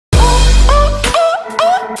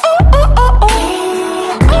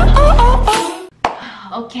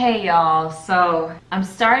Okay y'all, so I'm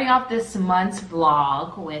starting off this month's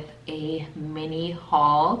vlog with a mini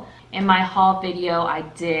haul. In my haul video I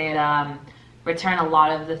did return a lot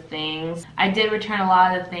of the things. I did return a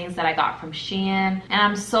lot of the things that I got from Shein, and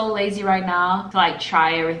I'm so lazy right now to like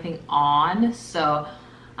try everything on, so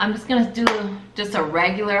I'm just gonna do just a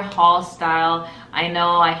regular haul style. I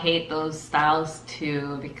know I hate those styles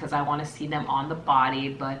too because I want to see them on the body,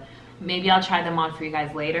 but maybe I'll try them on for you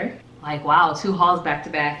guys later. Like, wow, 2 hauls back to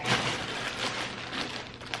back.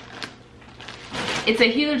 It's a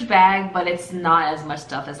huge bag, but it's not as much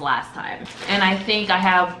stuff as last time. And I think I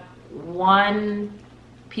have 1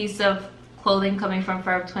 piece of clothing coming from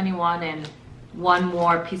Forever 21 and 1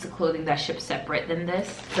 more piece of clothing that's shipped separate than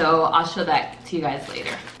this. So I'll show that to you guys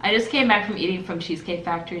later. I just came back from eating from Cheesecake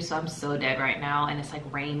Factory, so I'm so dead right now. And it's like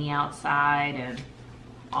rainy outside and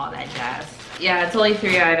all that jazz. Yeah, it's only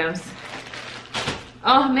 3 items.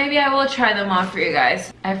 Oh, maybe I will try them on for you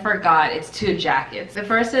guys. I forgot, it's 2 jackets. The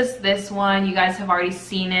first is this one. You guys have already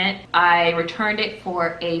seen it. I returned it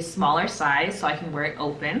for a smaller size so I can wear it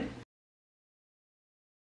open.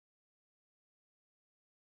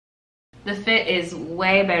 The fit is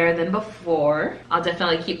way better than before. I'll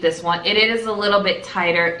definitely keep this one. It is a little bit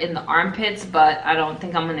tighter in the armpits, but I don't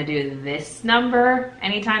think I'm gonna do this number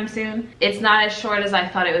anytime soon. It's not as short as I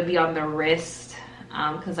thought it would be on the wrist.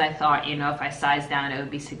 Because I thought, you know, if I size down it would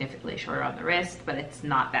be significantly shorter on the wrist, but it's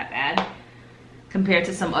not that bad compared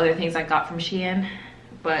to some other things I got from Shein.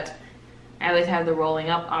 But I always have the rolling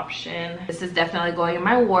up option. This is definitely going in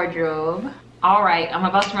my wardrobe. All right, I'm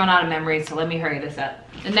about to run out of memory, so let me hurry this up.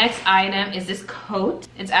 The next item is this coat.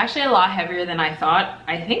 It's actually a lot heavier than I thought.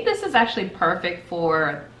 I think this is actually perfect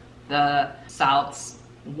for the South's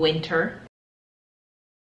winter.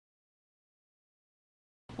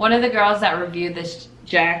 One of the girls that reviewed this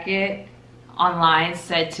jacket online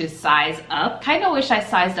said to size up. Kind of wish I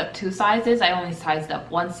sized up 2 sizes. I only sized up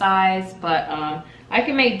 1 size, but I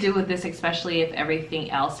can make do with this, especially if everything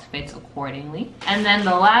else fits accordingly. And then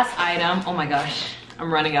the last item, oh my gosh,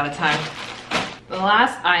 I'm running out of time. The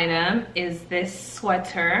last item is this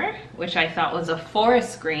sweater, which I thought was a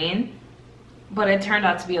forest green, but it turned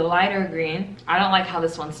out to be a lighter green. I don't like how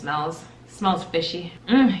this one smells. It smells fishy.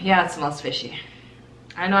 Yeah, it smells fishy.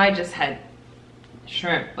 I know I just had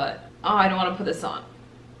shrimp, but oh, I don't want to put this on.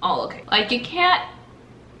 Oh, okay. Like you can't,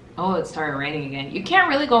 oh, it started raining again. You can't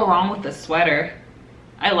really go wrong with the sweater.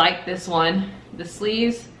 I like this one. The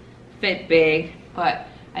sleeves fit big, but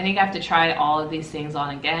I think I have to try all of these things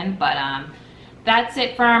on again. But that's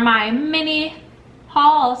it for my mini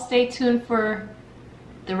haul. Stay tuned for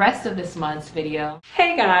the rest of this month's video.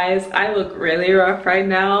 Hey guys, I look really rough right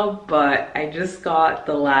now, but I just got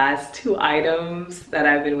the last 2 items that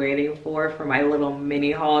I've been waiting for my little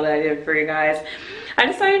mini haul that I did for you guys. I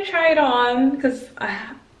decided to try it on because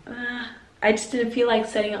I just didn't feel like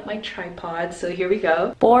setting up my tripod, so here we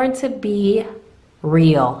go. Born to be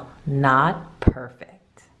real, not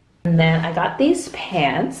perfect. And then I got these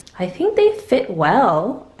pants. I think they fit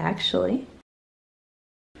well, actually.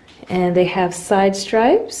 And they have side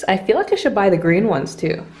stripes. I feel like I should buy the green ones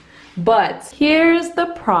too. But here's the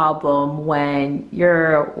problem when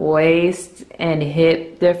your waist and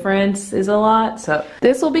hip difference is a lot. So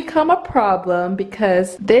this will become a problem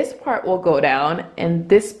because this part will go down and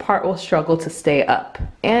this part will struggle to stay up.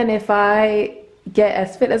 And if I get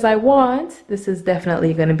as fit as I want, this is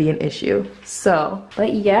definitely going to be an issue. So,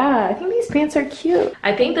 but yeah, I think these pants are cute.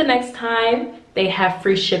 I think the next time they have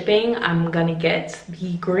free shipping, I'm gonna get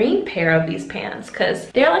the green pair of these pants because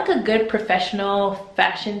they're like a good professional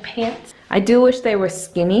fashion pants. I do wish they were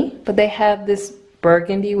skinny, but they have this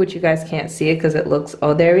burgundy, which you guys can't see it because it looks,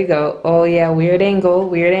 oh, there we go. Oh yeah, weird angle,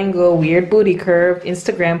 weird booty curve,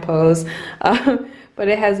 Instagram pose. But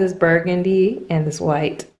it has this burgundy and this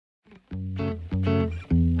white.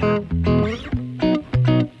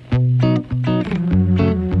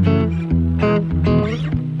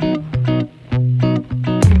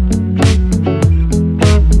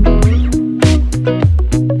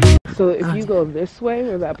 So if you go this way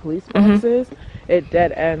where that police box is, it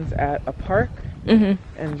dead ends at a park. And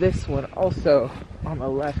this one also on the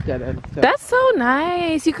left dead end. So that's so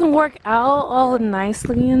nice. You can work out all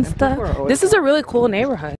nicely and stuff. This is a really cool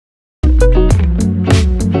neighborhood.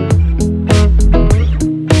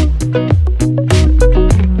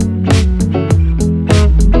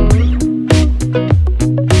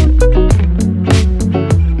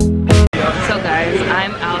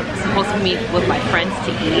 Meet with my friends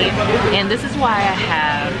to eat, and this is why I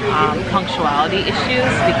have punctuality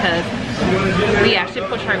issues, because we actually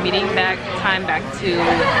push our meeting time back to,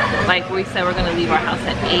 like, we said we're gonna leave our house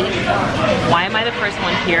at 8. Why am I the first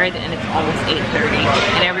one here and it's almost 8:30?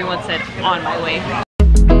 And everyone said, on my way.